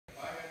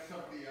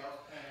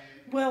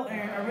Well,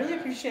 Aaron, I really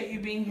appreciate you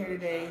being here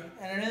today,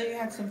 and I know that you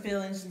had some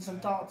feelings and some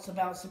thoughts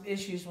about some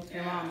issues with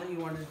your mom that you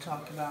wanted to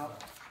talk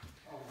about.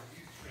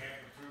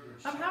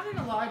 I'm having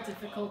a lot of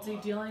difficulty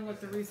dealing with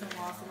the recent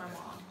loss of my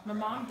mom. My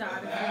mom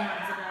died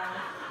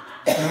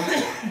a few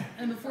months ago,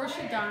 and before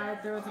she died,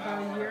 there was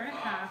about a year and a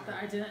half that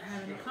I didn't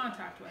have any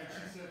contact with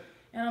her.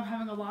 And I'm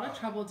having a lot of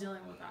trouble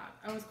dealing with that.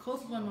 I was close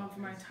with my mom for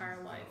my entire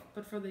life,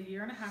 but for the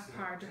year and a half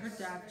prior to her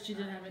death, she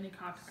didn't have any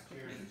contact with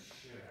me.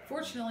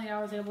 Fortunately,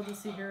 I was able to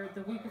see her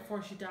the week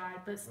before she died,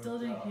 but still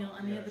didn't heal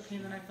any of the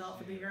pain that I felt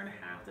for the year and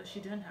a half that she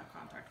didn't have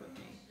contact with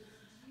me.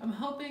 I'm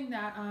hoping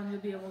that you'll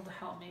be able to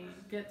help me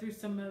get through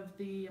some of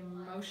the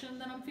emotion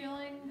that I'm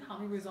feeling,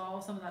 help me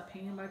resolve some of that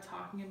pain by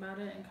talking about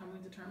it and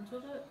coming to terms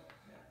with it.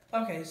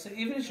 Okay, so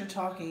even as you're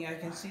talking, I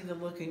can see the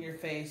look in your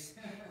face,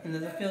 and that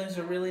the feelings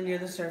are really near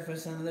the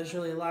surface, and there's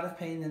really a lot of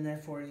pain in there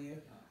for you.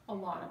 A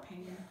lot of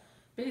pain.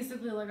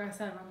 Basically, like I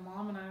said, my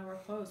mom and I were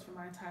close for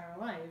my entire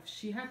life.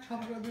 She had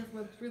trouble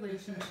with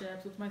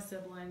relationships with my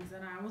siblings,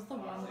 and I was the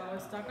one that I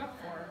was stuck up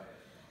for.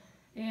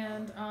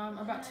 And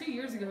about 2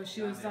 years ago,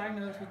 she was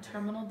diagnosed with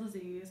terminal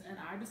disease, and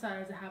I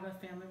decided to have a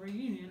family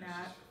reunion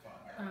at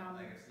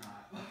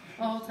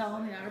a hotel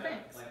in the Outer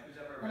Banks.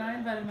 And I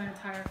invited my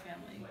entire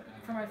family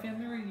for my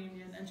family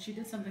reunion, and she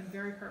did something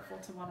very hurtful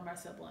to one of my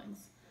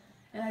siblings.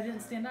 And I didn't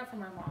stand up for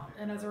my mom.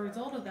 And as a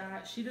result of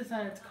that, she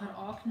decided to cut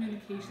all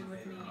communication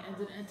with me and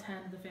didn't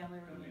attend the family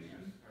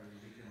reunion.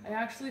 I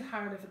actually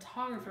hired a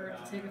photographer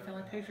to take a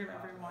family picture of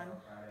everyone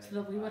so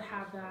that we would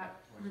have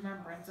that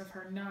remembrance of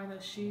her, knowing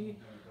that she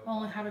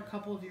only had a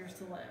couple of years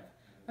to live.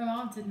 My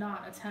mom did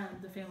not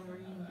attend the family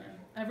reunion.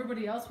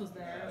 Everybody else was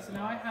there, so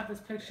now I have this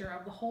picture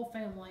of the whole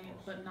family,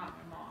 but not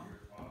my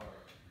mom.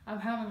 I'm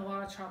having a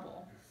lot of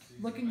trouble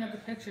looking at the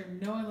picture,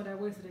 knowing that I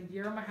wasted a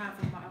year and a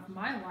half of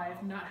my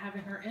life not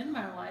having her in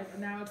my life,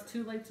 and now it's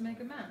too late to make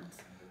amends.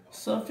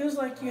 So it feels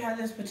like you had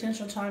this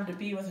potential time to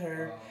be with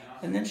her,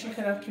 and then she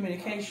cut off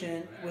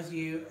communication with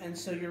you, and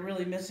so you're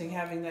really missing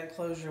having that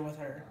closure with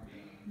her.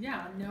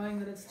 Yeah, knowing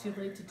that it's too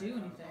late to do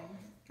anything.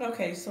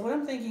 Okay, so what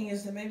I'm thinking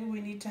is that maybe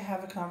we need to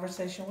have a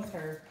conversation with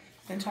her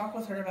and talk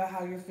with her about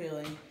how you're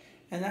feeling.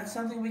 And that's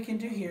something we can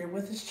do here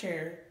with this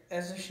chair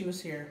as if she was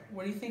here.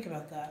 What do you think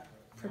about that?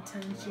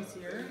 Pretend she's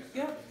here?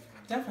 Yep,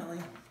 definitely.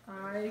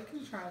 I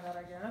can try that,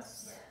 I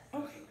guess.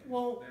 Okay,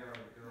 well,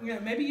 yeah,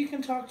 maybe you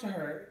can talk to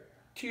her,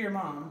 to your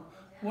mom.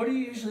 What do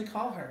you usually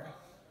call her?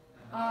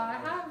 I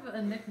have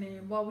a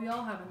nickname. Well, we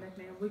all have a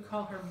nickname. We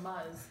call her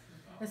Muzz.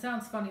 It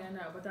sounds funny, I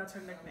know, but that's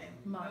her nickname,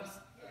 Muzz.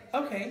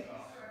 Okay.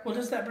 Well,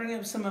 does that bring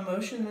up some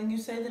emotion when you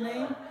say the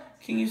name?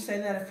 Can you say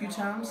that a few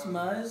times?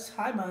 Muzz.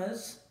 Hi,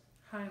 Muzz.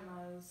 Hi,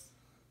 Muzz.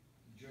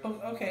 Oh,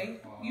 okay.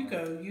 You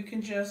go. You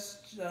can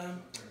just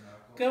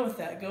go with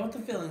that. Go with the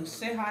feelings.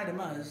 Say hi to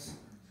Muzz.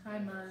 Hi,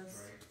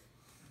 Muzz.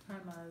 Hi,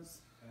 Muzz.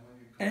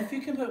 And if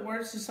you can put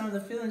words to some of the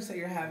feelings that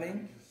you're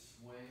having.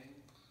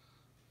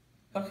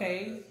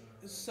 Okay.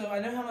 So I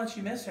know how much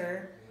you miss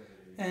her.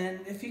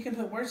 And if you can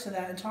put words to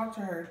that and talk to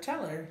her,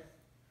 tell her.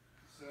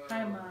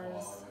 Hi,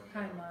 Muzz.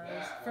 Hi,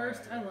 Muzz.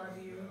 First, I love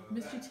you.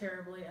 Missed you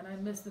terribly, and I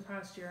missed the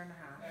past year and a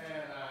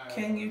half.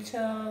 Can you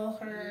tell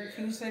her,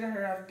 can you say to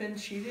her, I've been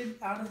cheated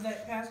out of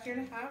that past year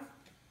and a half?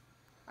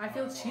 I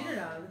feel cheated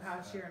out of the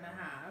past year and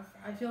a half.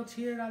 I feel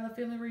cheated out of the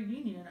family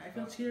reunion. I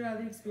feel cheated out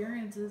of the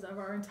experiences of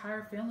our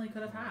entire family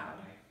could have had.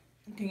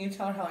 Can you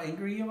tell her how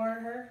angry you are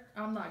at her?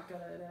 I'm not good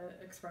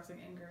at expressing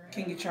anger.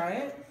 Can you try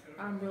it?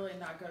 I'm really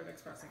not good at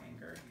expressing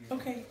anger.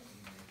 Okay.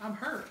 I'm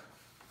hurt.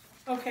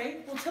 Okay,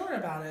 well tell her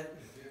about it.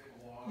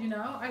 You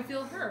know, I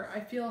feel hurt. I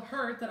feel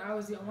hurt that I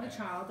was the only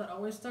child that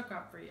always stuck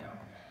up for you.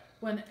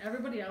 When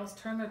everybody else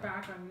turned their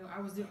back on you,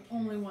 I was the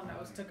only one that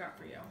was stuck up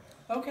for you.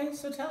 Okay,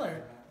 so tell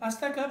her. I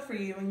stuck up for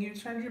you and you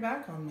turned your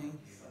back on me.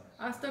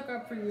 I stuck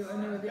up for you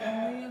and you were the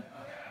only,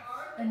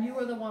 and you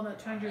were the one that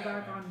turned your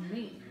back on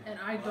me. And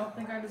I don't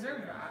think I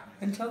deserve that.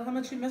 And tell her how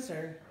much you miss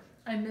her.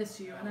 I miss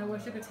you, and I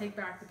wish I could take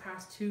back the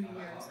past 2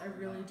 years. I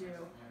really do.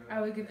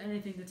 I would give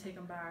anything to take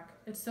them back.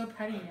 It's so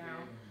petty now.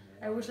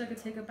 I wish I could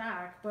take it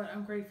back, but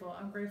I'm grateful.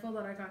 I'm grateful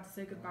that I got to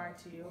say goodbye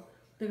to you,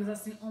 because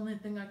that's the only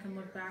thing I can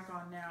look back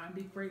on now and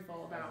be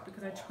grateful about,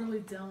 because I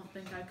truly don't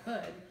think I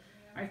could.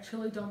 I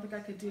truly don't think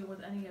I could deal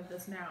with any of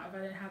this now if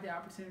I didn't have the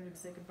opportunity to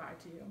say goodbye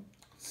to you.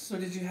 So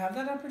did you have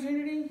that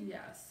opportunity?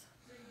 Yes.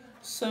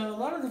 So a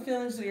lot of the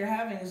feelings that you're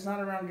having is not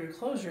around your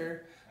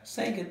closure,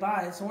 saying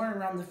goodbye. It's more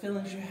around the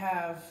feelings you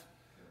have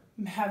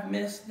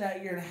missed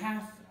that year and a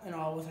half and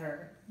all with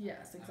her.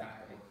 Yes,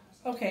 exactly.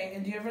 Okay,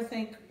 and do you ever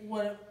think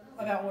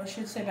about what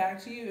she'd say back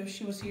to you if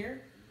she was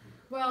here?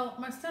 Well,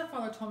 my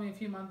stepfather told me a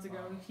few months ago,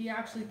 he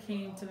actually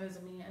came to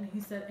visit me, and he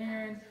said,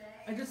 Aaron,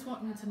 I just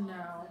want you to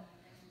know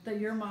that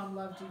your mom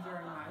loved you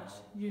very much,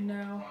 you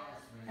know,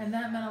 and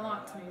that meant a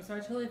lot to me. So I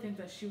totally think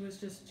that she was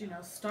just,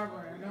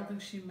 stubborn. I don't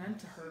think she meant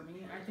to hurt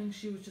me. I think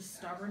she was just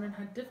stubborn and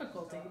had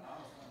difficulty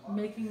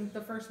making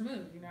the first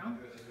move,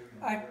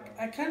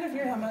 I kind of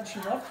hear how much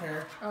you loved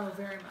her. Oh,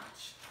 very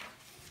much.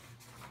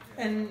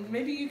 And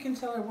maybe you can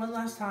tell her one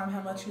last time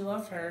how much you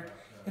loved her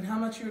and how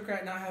much you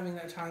regret not having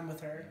that time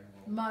with her.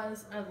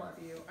 Muzz, I love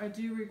you. I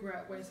do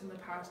regret wasting the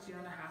past year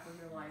and a half of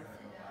your life.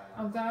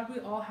 I'm glad we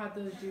all had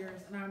those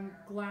years, and I'm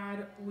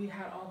glad we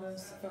had all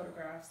those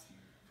photographs.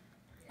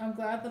 I'm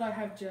glad that I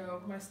have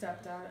Joe, my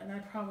stepdad, and I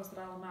promise that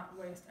I will not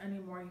waste any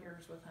more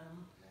years with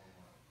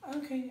him.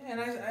 Okay,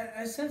 and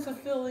I sense a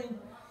feeling,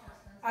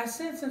 I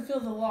sense and feel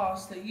the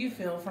loss that you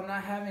feel from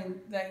not having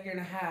that year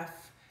and a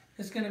half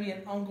is going to be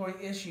an ongoing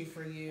issue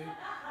for you.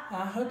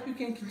 I hope you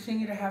can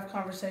continue to have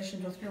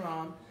conversations with your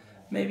mom,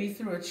 maybe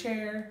through a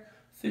chair,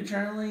 through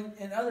journaling,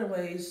 and other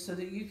ways, so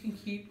that you can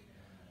keep,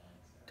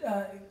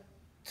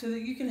 so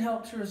that you can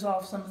help to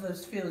resolve some of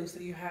those feelings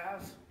that you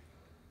have.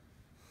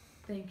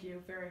 Thank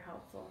you. Very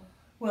helpful.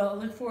 Well, I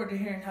look forward to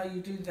hearing how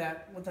you do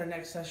that with our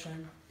next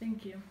session.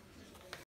 Thank you.